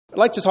I'd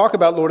like to talk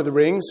about Lord of the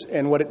Rings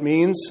and what it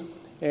means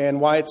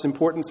and why it's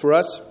important for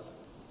us.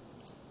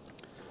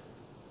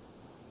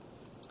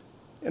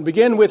 And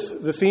begin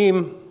with the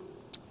theme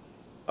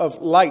of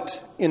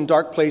light in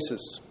dark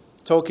places.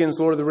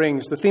 Tolkien's Lord of the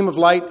Rings. The theme of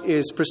light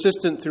is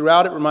persistent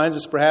throughout. It reminds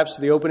us perhaps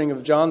of the opening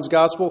of John's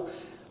Gospel.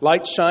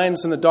 Light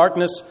shines in the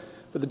darkness,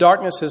 but the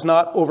darkness has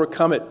not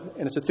overcome it.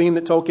 And it's a theme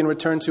that Tolkien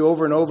returned to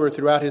over and over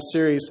throughout his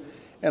series,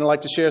 and I'd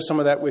like to share some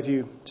of that with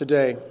you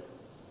today.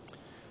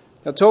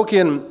 Now,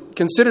 Tolkien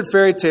considered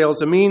fairy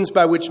tales a means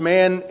by which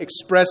man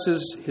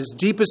expresses his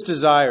deepest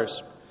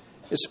desires,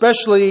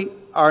 especially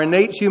our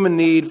innate human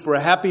need for a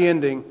happy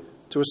ending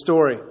to a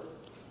story.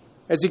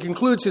 As he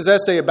concludes his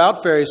essay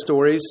about fairy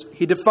stories,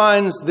 he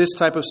defines this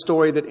type of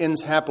story that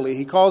ends happily.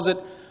 He calls it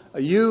a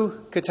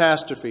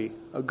eucatastrophe,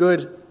 a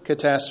good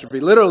catastrophe,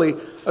 literally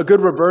a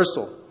good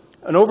reversal,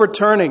 an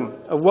overturning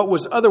of what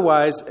was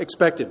otherwise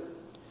expected.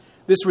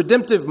 This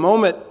redemptive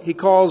moment he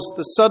calls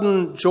the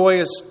sudden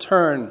joyous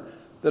turn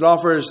that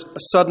offers a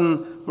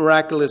sudden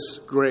miraculous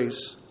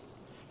grace.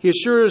 He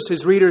assures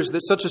his readers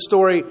that such a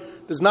story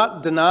does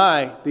not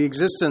deny the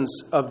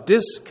existence of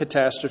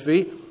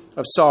discatastrophe,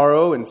 of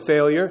sorrow and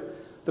failure.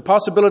 The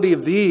possibility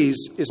of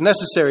these is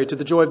necessary to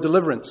the joy of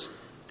deliverance.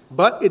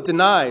 But it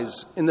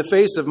denies, in the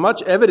face of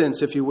much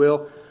evidence, if you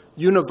will,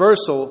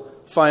 universal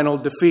final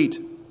defeat.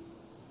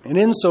 And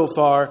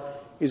insofar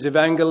is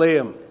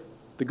Evangelium,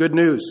 the good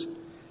news,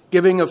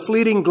 giving a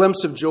fleeting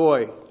glimpse of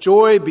joy,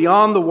 joy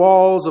beyond the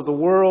walls of the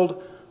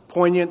world,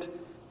 poignant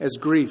as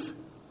grief.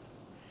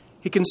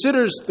 He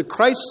considers the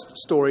Christ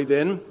story,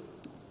 then,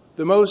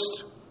 the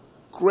most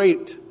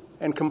great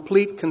and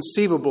complete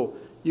conceivable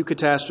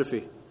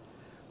eucatastrophe.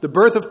 The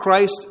birth of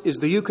Christ is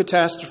the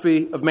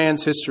eucatastrophe of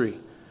man's history.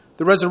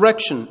 The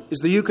resurrection is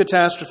the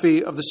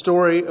eucatastrophe of the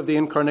story of the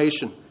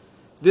incarnation.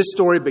 This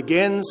story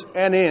begins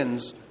and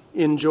ends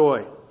in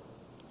joy.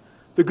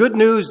 The good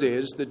news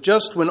is that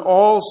just when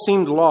all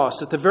seemed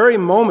lost, at the very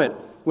moment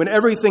when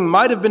everything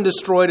might have been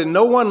destroyed and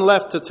no one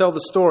left to tell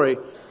the story,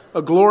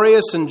 a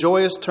glorious and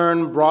joyous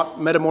turn brought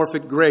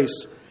metamorphic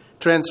grace,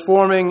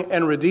 transforming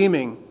and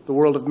redeeming the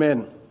world of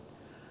men.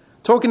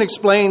 Tolkien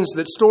explains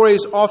that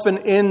stories often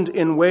end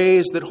in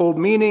ways that hold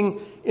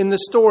meaning in the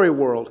story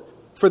world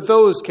for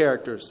those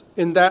characters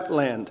in that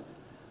land.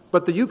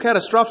 But the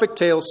eucatastrophic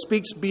tale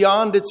speaks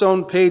beyond its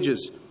own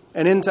pages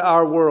and into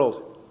our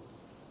world.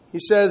 He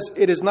says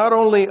it is not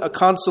only a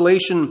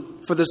consolation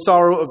for the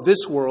sorrow of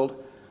this world,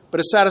 but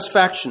a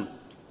satisfaction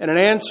and an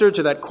answer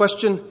to that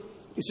question,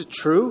 is it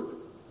true?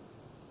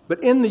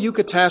 But in the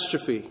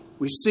eucatastrophe,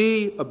 we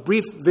see a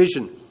brief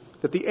vision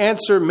that the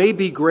answer may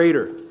be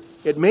greater.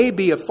 It may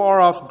be a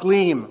far-off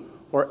gleam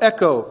or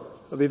echo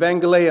of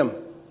Evangelium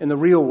in the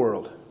real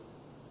world.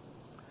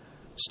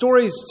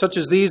 Stories such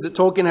as these that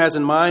Tolkien has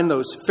in mind,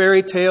 those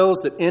fairy tales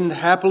that end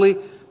happily,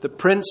 the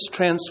prince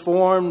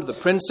transformed, the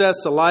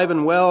princess alive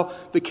and well,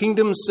 the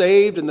kingdom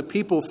saved, and the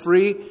people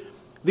free,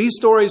 these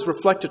stories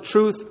reflect a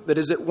truth that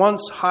is at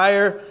once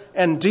higher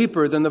and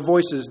deeper than the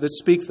voices that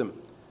speak them.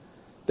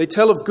 They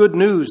tell of good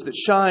news that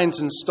shines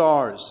in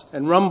stars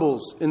and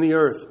rumbles in the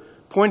earth,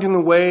 pointing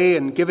the way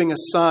and giving a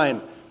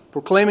sign,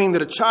 proclaiming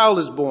that a child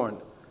is born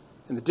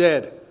and the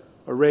dead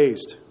are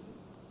raised.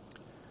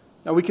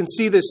 Now we can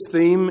see this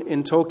theme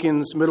in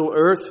Tolkien's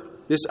Middle-earth,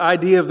 this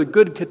idea of the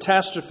good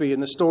catastrophe in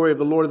the story of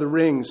the Lord of the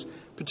Rings,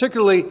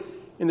 particularly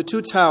in the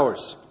Two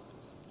Towers,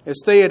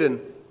 as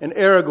Theoden and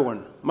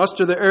Aragorn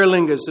muster the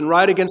Erlingers and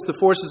ride against the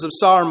forces of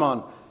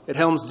Saruman at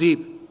Helm's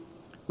Deep.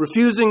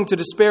 Refusing to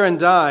despair and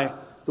die,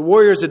 the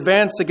warriors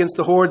advance against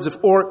the hordes of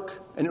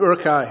Orc and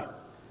Uruk-hai.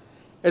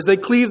 As they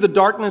cleave the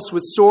darkness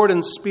with sword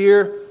and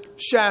spear,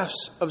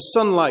 shafts of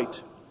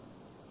sunlight,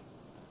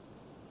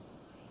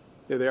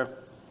 they're there,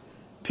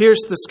 pierce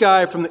the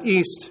sky from the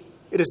east.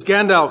 It is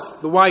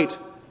Gandalf the White,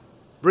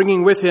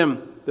 bringing with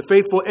him the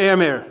faithful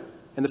Éomer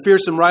and the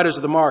fearsome riders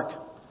of the Mark.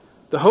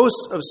 The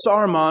hosts of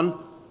Saruman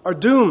are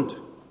doomed.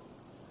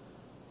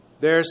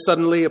 There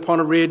suddenly upon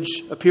a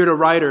ridge appeared a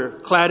rider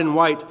clad in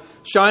white,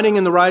 shining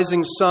in the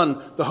rising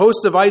sun. The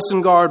hosts of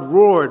Isengard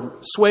roared,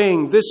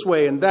 swaying this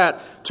way and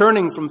that,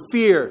 turning from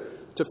fear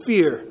to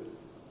fear.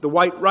 The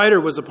white rider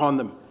was upon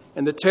them,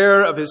 and the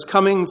terror of his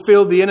coming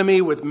filled the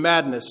enemy with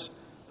madness.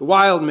 The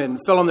wild men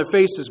fell on their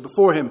faces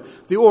before him.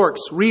 The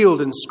orcs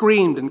reeled and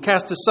screamed and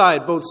cast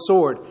aside both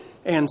sword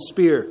and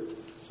spear.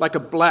 Like a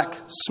black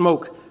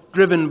smoke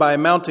driven by a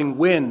mounting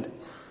wind,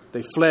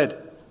 they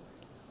fled.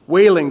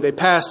 Wailing, they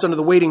passed under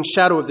the waiting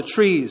shadow of the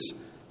trees,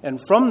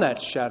 and from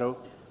that shadow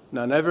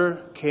none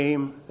ever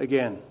came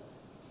again.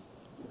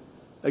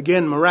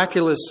 Again,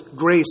 miraculous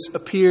grace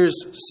appears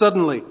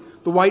suddenly,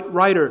 the white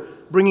rider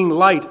bringing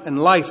light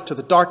and life to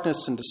the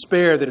darkness and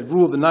despair that had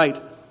ruled the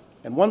night.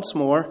 And once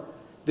more,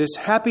 this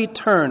happy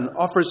turn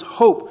offers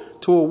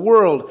hope to a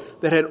world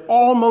that had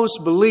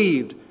almost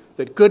believed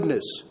that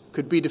goodness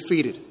could be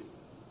defeated.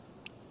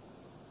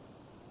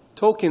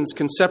 Tolkien's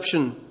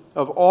conception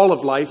of all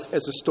of life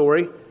as a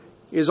story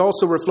is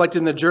also reflected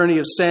in the journey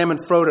of Sam and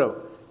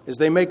Frodo as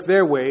they make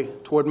their way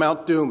toward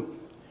Mount Doom.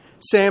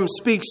 Sam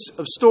speaks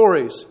of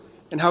stories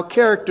and how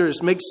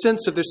characters make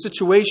sense of their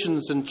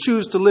situations and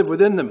choose to live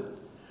within them.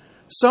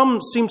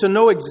 Some seem to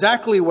know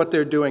exactly what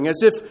they're doing,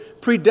 as if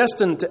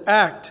predestined to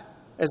act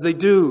as they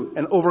do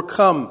and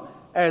overcome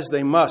as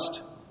they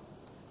must.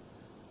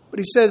 But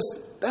he says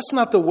that's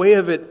not the way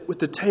of it with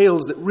the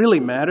tales that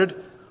really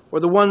mattered, or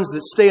the ones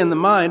that stay in the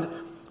mind.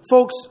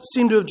 Folks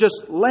seem to have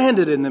just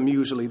landed in them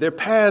usually, their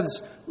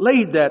paths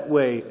laid that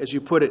way, as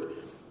you put it.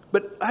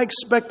 But I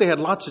expect they had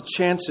lots of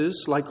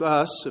chances, like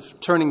us, of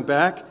turning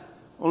back,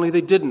 only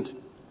they didn't.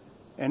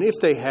 And if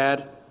they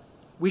had,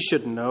 we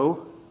should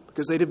know,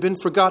 because they'd have been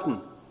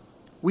forgotten.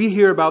 We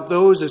hear about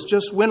those as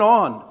just went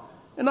on,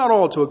 and not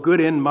all to a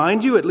good end,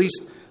 mind you, at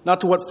least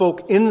not to what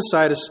folk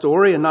inside a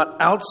story and not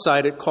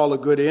outside it call a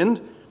good end.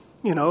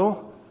 You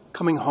know,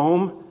 coming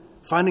home,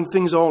 finding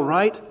things all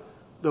right,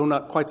 though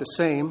not quite the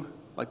same,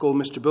 like old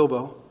Mr.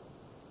 Bilbo.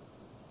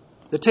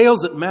 The tales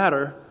that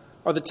matter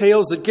are the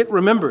tales that get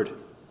remembered.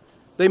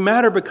 They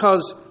matter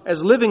because,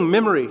 as living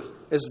memory,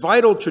 as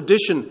vital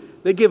tradition,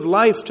 they give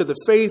life to the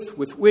faith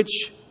with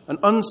which an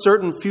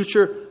uncertain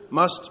future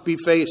must be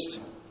faced.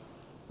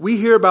 We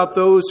hear about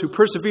those who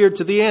persevered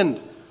to the end,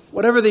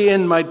 whatever the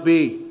end might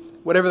be,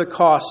 whatever the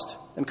cost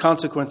and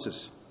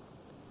consequences.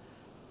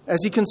 As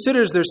he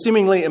considers their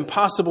seemingly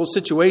impossible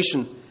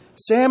situation,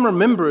 Sam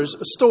remembers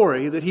a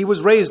story that he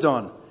was raised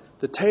on,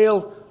 the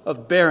tale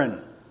of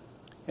Beren,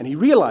 and he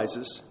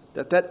realizes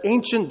that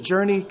ancient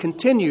journey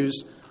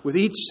continues with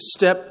each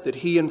step that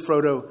he and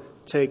Frodo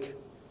take.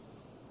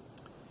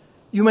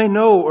 You may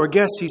know or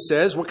guess, he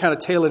says, what kind of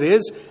tale it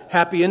is,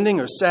 happy ending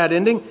or sad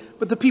ending,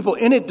 but the people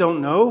in it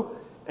don't know,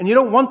 and you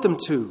don't want them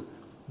to.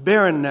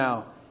 Beren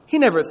now, he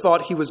never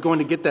thought he was going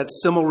to get that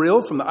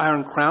Silmaril from the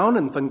Iron Crown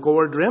and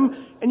Thangor-Drim,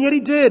 and yet he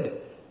did.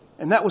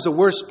 And that was a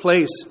worse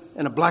place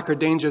and a blacker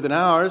danger than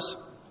ours.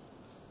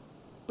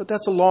 But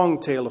that's a long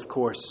tale, of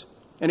course,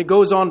 and it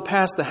goes on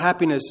past the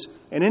happiness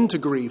and into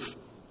grief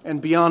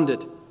and beyond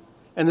it.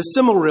 And the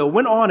Silmaril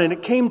went on and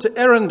it came to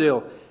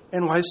Erendil.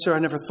 And why, sir, I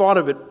never thought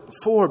of it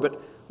before,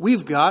 but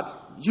you've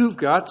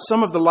got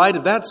some of the light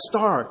of that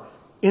star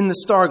in the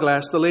star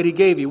glass the lady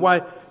gave you.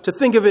 Why, to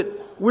think of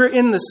it, we're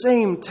in the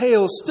same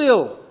tale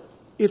still.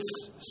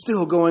 It's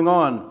still going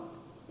on.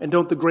 And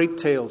don't the great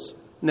tales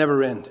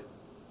never end?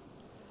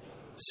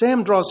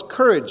 Sam draws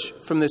courage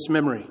from this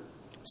memory,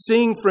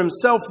 seeing for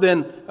himself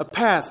then a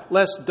path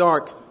less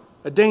dark,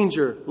 a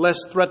danger less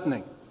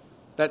threatening.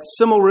 That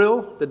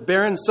Silmaril that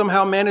Beren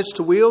somehow managed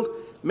to wield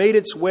made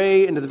its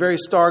way into the very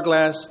star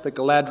glass that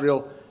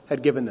Galadriel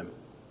had given them.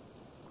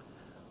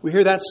 We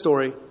hear that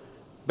story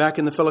back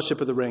in the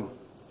Fellowship of the Ring,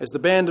 as the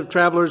band of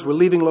travelers were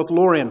leaving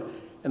Lothlorien,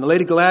 and the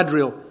Lady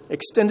Galadriel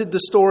extended the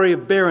story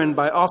of Beren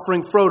by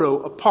offering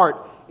Frodo a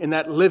part in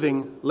that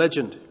living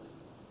legend.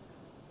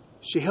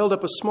 She held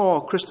up a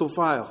small crystal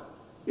vial.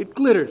 It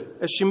glittered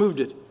as she moved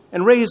it,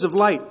 and rays of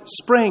light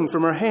sprang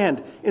from her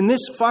hand. In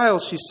this vial,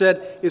 she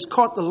said, is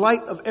caught the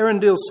light of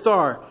Erendil's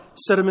star,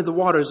 set amid the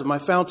waters of my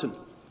fountain.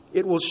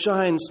 It will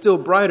shine still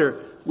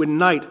brighter when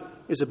night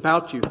is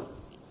about you.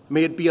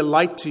 May it be a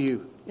light to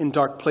you in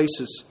dark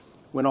places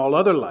when all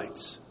other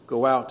lights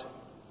go out.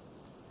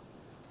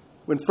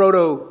 When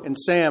Frodo and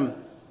Sam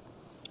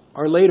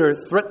are later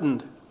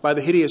threatened by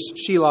the hideous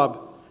Shelob,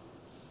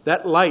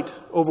 that light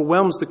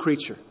overwhelms the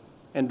creature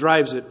and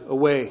drives it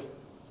away.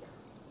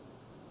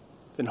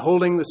 Then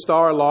holding the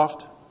star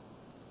aloft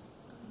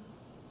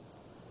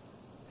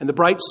and the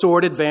bright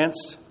sword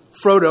advanced,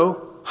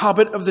 Frodo,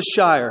 hobbit of the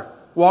Shire,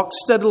 walked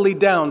steadily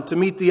down to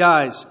meet the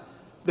eyes.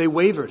 They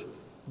wavered.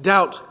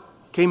 Doubt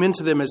came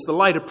into them as the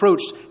light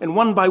approached, and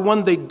one by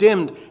one they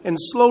dimmed, and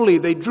slowly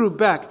they drew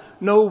back.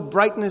 No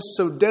brightness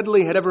so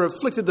deadly had ever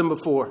afflicted them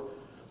before.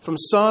 From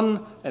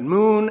sun and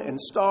moon and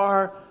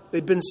star,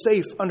 they'd been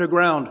safe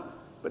underground,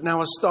 but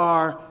now a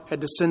star had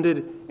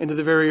descended into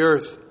the very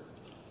earth.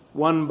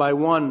 One by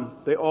one,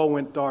 they all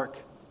went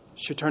dark.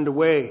 She turned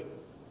away.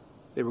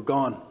 They were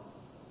gone.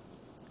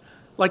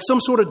 Like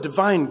some sort of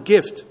divine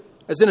gift,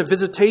 as in a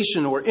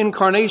visitation or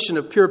incarnation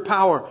of pure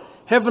power,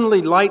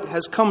 heavenly light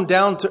has come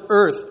down to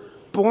earth,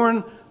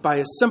 born by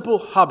a simple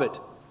hobbit.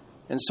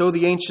 And so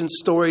the ancient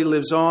story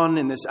lives on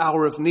in this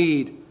hour of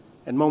need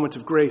and moment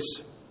of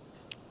grace.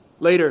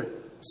 Later,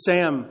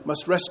 Sam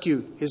must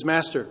rescue his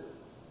master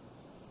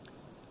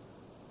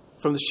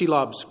from the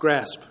Shelob's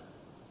grasp.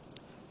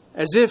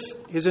 As if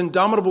his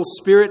indomitable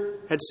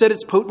spirit had set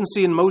its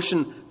potency in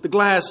motion, the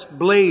glass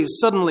blazed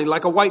suddenly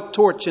like a white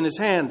torch in his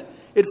hand.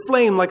 It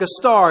flamed like a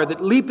star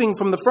that, leaping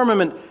from the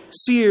firmament,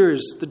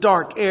 sears the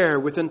dark air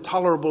with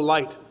intolerable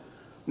light.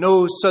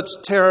 No such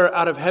terror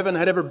out of heaven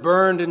had ever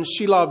burned in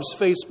Shelob's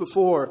face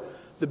before.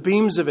 The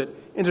beams of it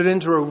entered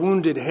into her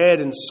wounded head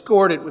and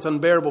scored it with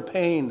unbearable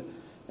pain,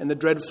 and the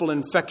dreadful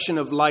infection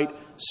of light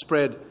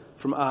spread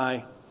from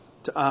eye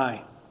to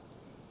eye.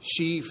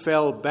 She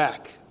fell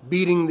back,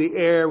 beating the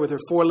air with her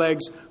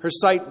forelegs, her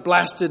sight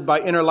blasted by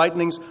inner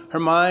lightnings, her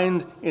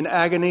mind in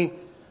agony.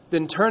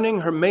 Then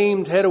turning her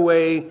maimed head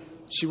away,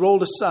 she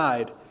rolled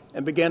aside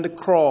and began to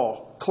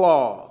crawl,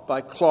 claw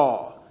by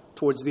claw,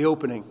 towards the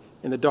opening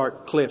in the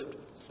dark cliff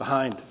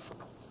behind.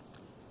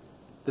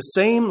 The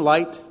same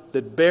light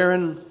that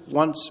Beren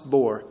once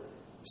bore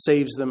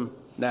saves them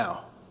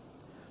now.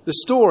 The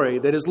story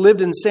that has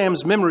lived in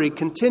Sam's memory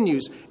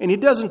continues, and he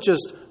doesn't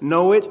just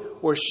know it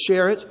or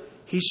share it.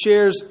 He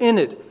shares in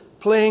it,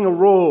 playing a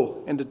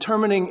role and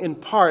determining in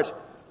part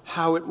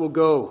how it will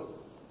go.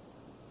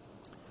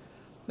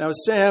 Now,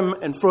 as Sam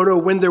and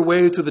Frodo wend their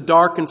way through the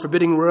dark and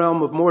forbidding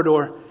realm of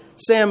Mordor,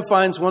 Sam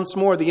finds once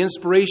more the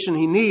inspiration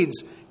he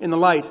needs in the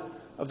light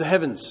of the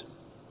heavens.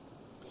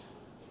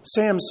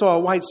 Sam saw a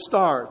white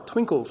star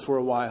twinkle for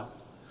a while.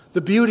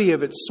 The beauty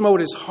of it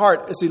smote his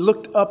heart as he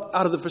looked up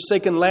out of the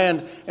forsaken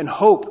land, and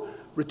hope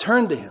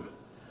returned to him.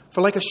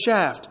 For like a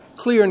shaft,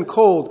 clear and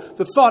cold,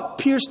 the thought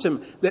pierced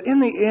him that in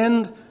the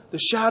end, the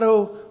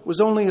shadow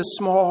was only a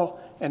small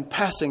and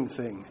passing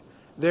thing.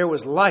 There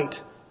was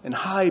light and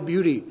high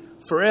beauty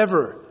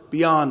forever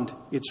beyond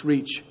its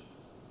reach.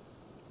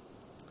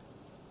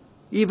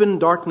 Even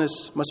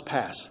darkness must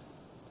pass.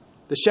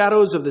 The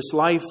shadows of this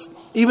life,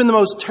 even the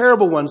most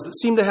terrible ones that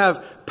seem to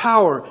have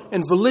power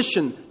and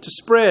volition to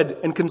spread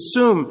and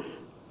consume,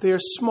 they are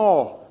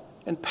small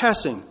and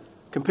passing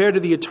compared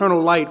to the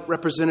eternal light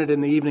represented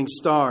in the evening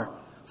star,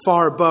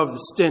 far above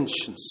the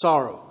stench and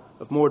sorrow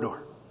of Mordor.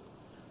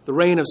 The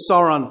reign of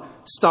Sauron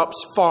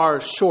stops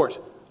far short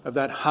of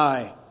that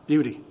high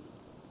beauty.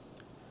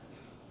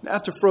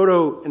 After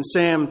Frodo and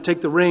Sam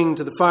take the ring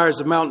to the fires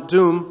of Mount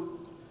Doom,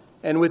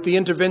 and with the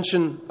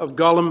intervention of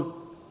Gollum,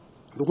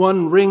 the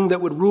one ring that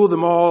would rule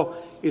them all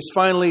is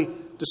finally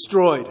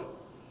destroyed,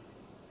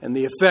 and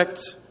the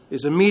effect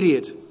is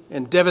immediate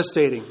and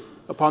devastating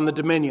upon the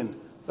dominion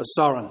of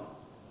Sauron.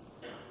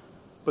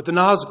 But the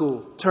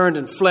Nazgul turned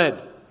and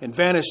fled and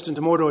vanished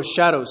into Mordor's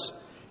shadows,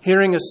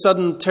 hearing a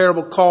sudden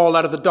terrible call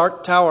out of the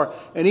dark tower,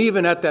 and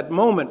even at that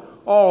moment,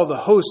 all the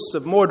hosts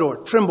of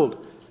Mordor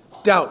trembled.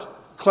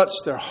 Doubt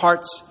clutched their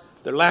hearts,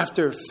 their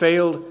laughter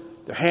failed,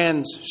 their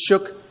hands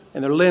shook,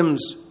 and their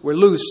limbs were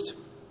loosed.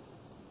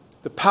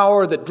 The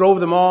power that drove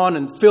them on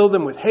and filled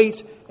them with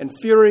hate and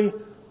fury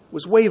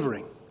was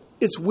wavering.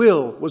 Its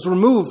will was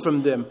removed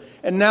from them,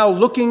 and now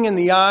looking in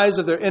the eyes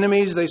of their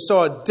enemies, they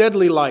saw a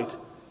deadly light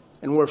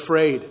and were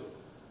afraid.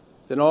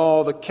 Then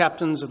all the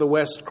captains of the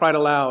West cried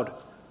aloud,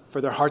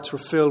 for their hearts were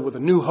filled with a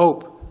new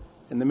hope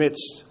in the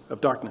midst of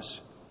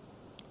darkness.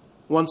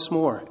 Once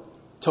more,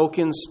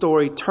 Tolkien's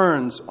story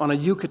turns on a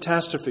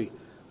eucatastrophe,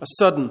 a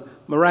sudden,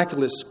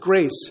 miraculous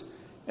grace,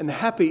 and the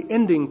happy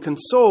ending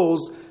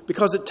consoles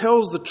because it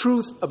tells the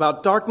truth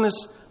about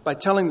darkness by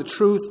telling the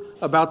truth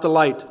about the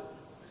light.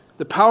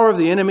 The power of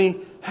the enemy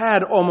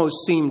had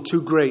almost seemed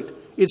too great,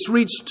 its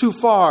reach too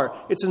far,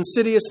 its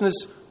insidiousness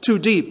too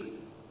deep.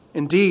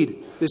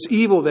 Indeed, this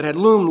evil that had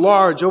loomed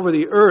large over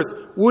the earth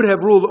would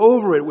have ruled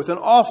over it with an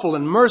awful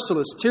and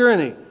merciless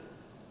tyranny.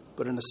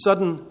 But in a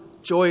sudden,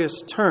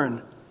 joyous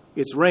turn,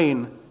 its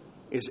reign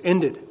is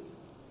ended.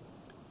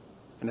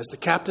 And as the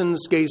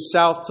captains gazed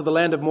south to the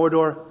land of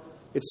Mordor,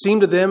 it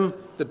seemed to them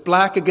that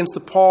black against the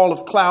pall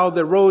of cloud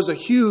there rose a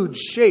huge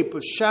shape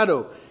of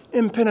shadow,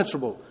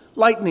 impenetrable,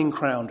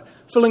 lightning-crowned,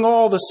 filling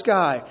all the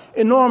sky.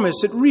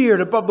 Enormous, it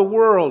reared above the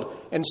world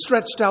and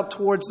stretched out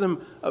towards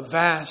them a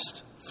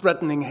vast,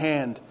 threatening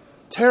hand,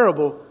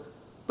 terrible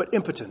but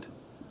impotent.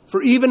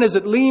 For even as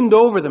it leaned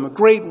over them, a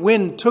great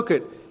wind took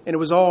it, and it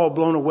was all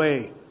blown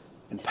away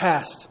and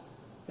passed,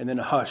 and then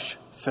a hush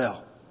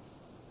fell.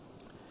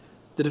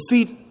 The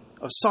defeat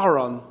of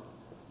Sauron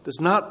does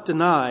not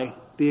deny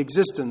the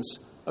existence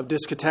of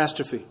this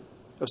catastrophe,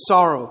 of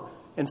sorrow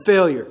and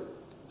failure,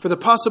 for the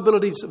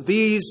possibilities of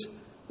these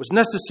was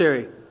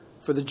necessary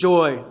for the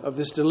joy of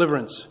this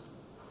deliverance.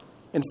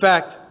 In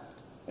fact,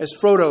 as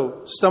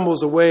Frodo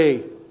stumbles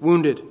away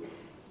wounded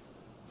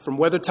from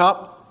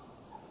Weathertop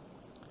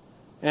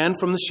and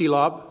from the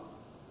Shelob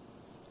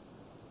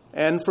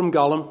and from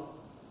Gollum,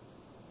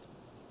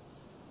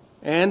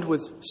 and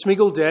with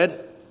Smeagol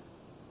dead,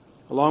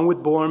 along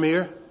with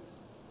Boromir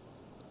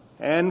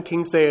and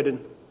King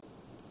Theoden,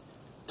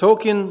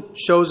 Tolkien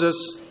shows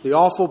us the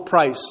awful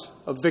price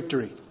of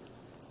victory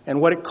and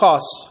what it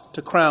costs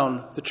to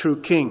crown the true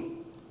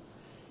king.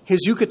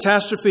 His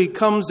eucatastrophe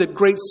comes at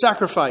great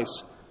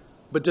sacrifice,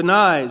 but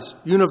denies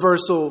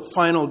universal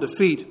final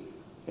defeat,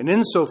 and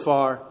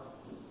insofar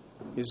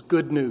is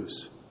good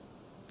news,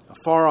 a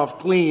far-off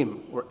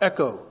gleam or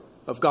echo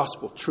of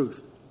gospel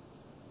truth.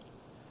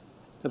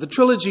 Now, the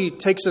trilogy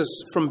takes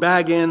us from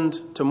Bag End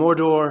to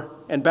Mordor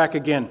and back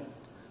again,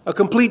 a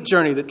complete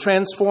journey that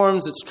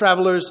transforms its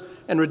travelers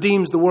and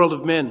redeems the world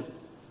of men.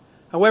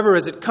 However,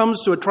 as it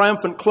comes to a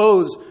triumphant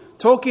close,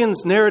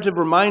 Tolkien's narrative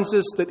reminds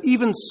us that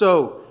even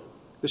so,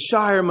 the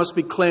Shire must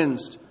be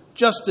cleansed,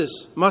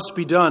 justice must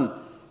be done,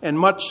 and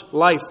much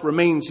life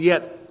remains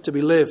yet to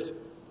be lived.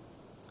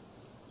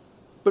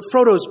 But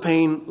Frodo's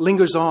pain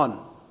lingers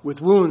on,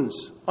 with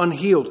wounds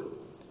unhealed,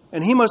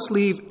 and he must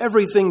leave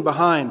everything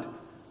behind,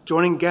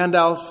 joining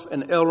Gandalf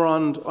and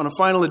Elrond on a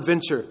final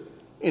adventure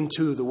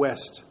into the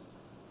West.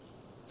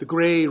 The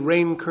gray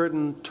rain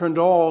curtain turned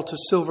all to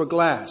silver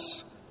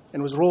glass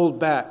and was rolled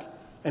back,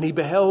 and he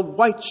beheld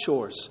white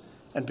shores,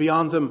 and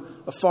beyond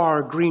them a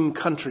far green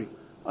country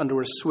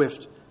under a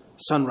swift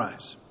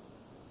sunrise.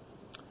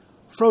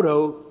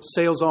 Frodo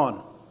sails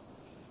on.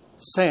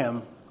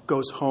 Sam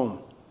goes home.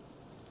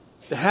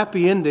 The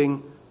happy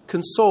ending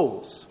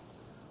consoles,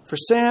 for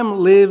Sam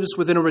lives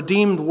within a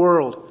redeemed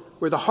world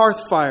where the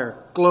hearth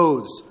fire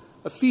glows,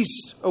 a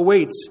feast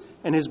awaits,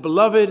 and his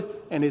beloved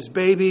and his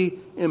baby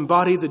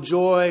embody the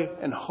joy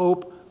and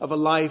hope of a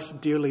life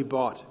dearly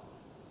bought.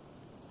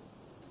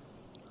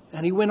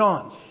 And he went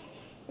on,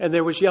 and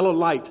there was yellow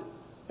light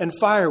and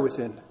fire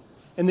within,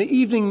 and the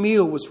evening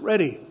meal was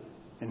ready,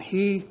 and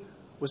he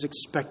was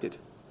expected.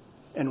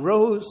 And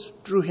Rose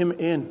drew him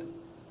in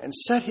and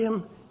set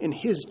him in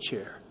his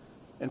chair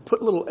and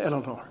put little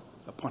Eleanor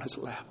upon his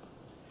lap.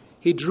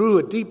 He drew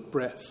a deep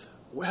breath.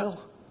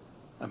 "Well,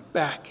 I'm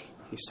back,"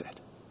 he said.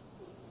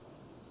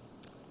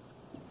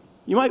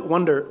 You might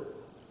wonder,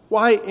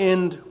 why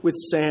end with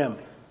Sam?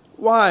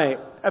 Why,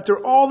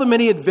 after all the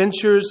many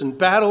adventures and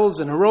battles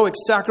and heroic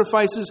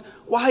sacrifices,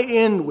 why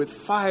end with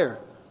fire,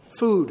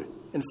 food,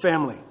 and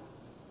family?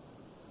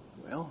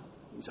 Well,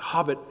 he's a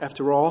hobbit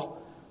after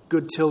all.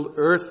 Good tilled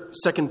earth,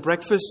 second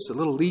breakfast, a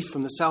little leaf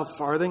from the south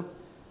farthing.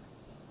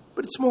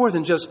 But it's more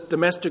than just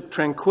domestic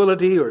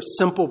tranquility or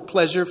simple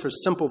pleasure for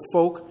simple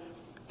folk.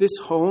 This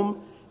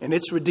home and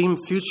its redeemed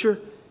future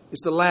is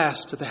the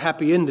last of the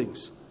happy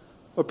endings,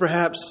 or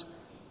perhaps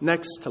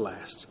next to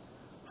last.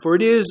 For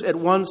it is at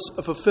once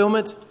a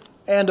fulfillment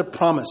and a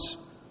promise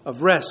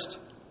of rest,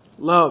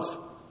 love,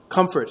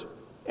 comfort,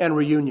 and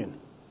reunion.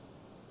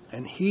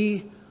 And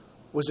he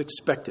was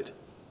expected.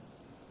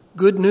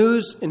 Good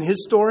news in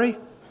his story,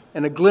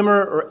 and a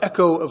glimmer or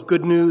echo of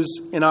good news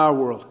in our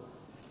world,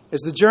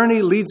 as the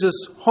journey leads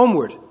us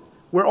homeward,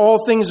 where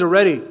all things are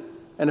ready,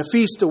 and a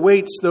feast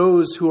awaits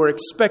those who are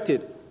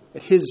expected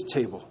at his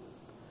table.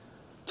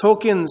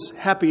 Tolkien's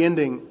happy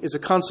ending is a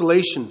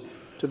consolation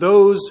to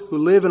those who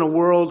live in a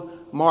world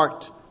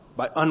marked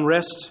by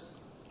unrest,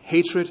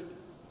 hatred,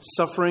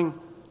 suffering,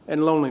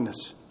 and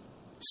loneliness,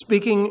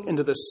 speaking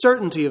into the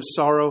certainty of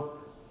sorrow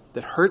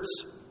that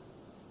hurts,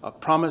 a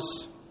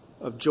promise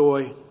of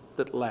joy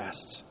that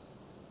lasts.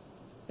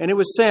 And it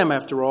was Sam,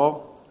 after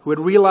all, who had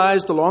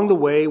realized along the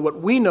way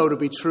what we know to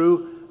be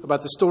true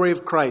about the story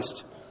of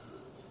Christ.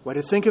 Why,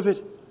 to think of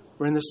it,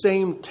 we're in the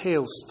same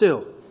tale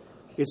still.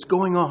 It's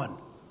going on,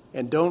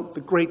 and don't the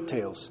great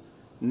tales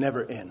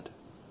never end?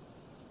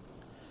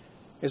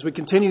 As we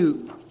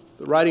continue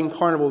the writing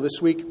carnival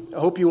this week, I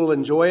hope you will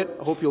enjoy it.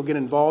 I hope you'll get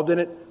involved in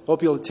it. I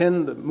hope you'll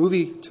attend the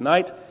movie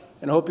tonight,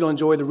 and I hope you'll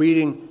enjoy the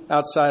reading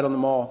outside on the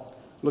mall.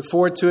 Look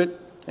forward to it,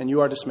 and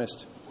you are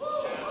dismissed.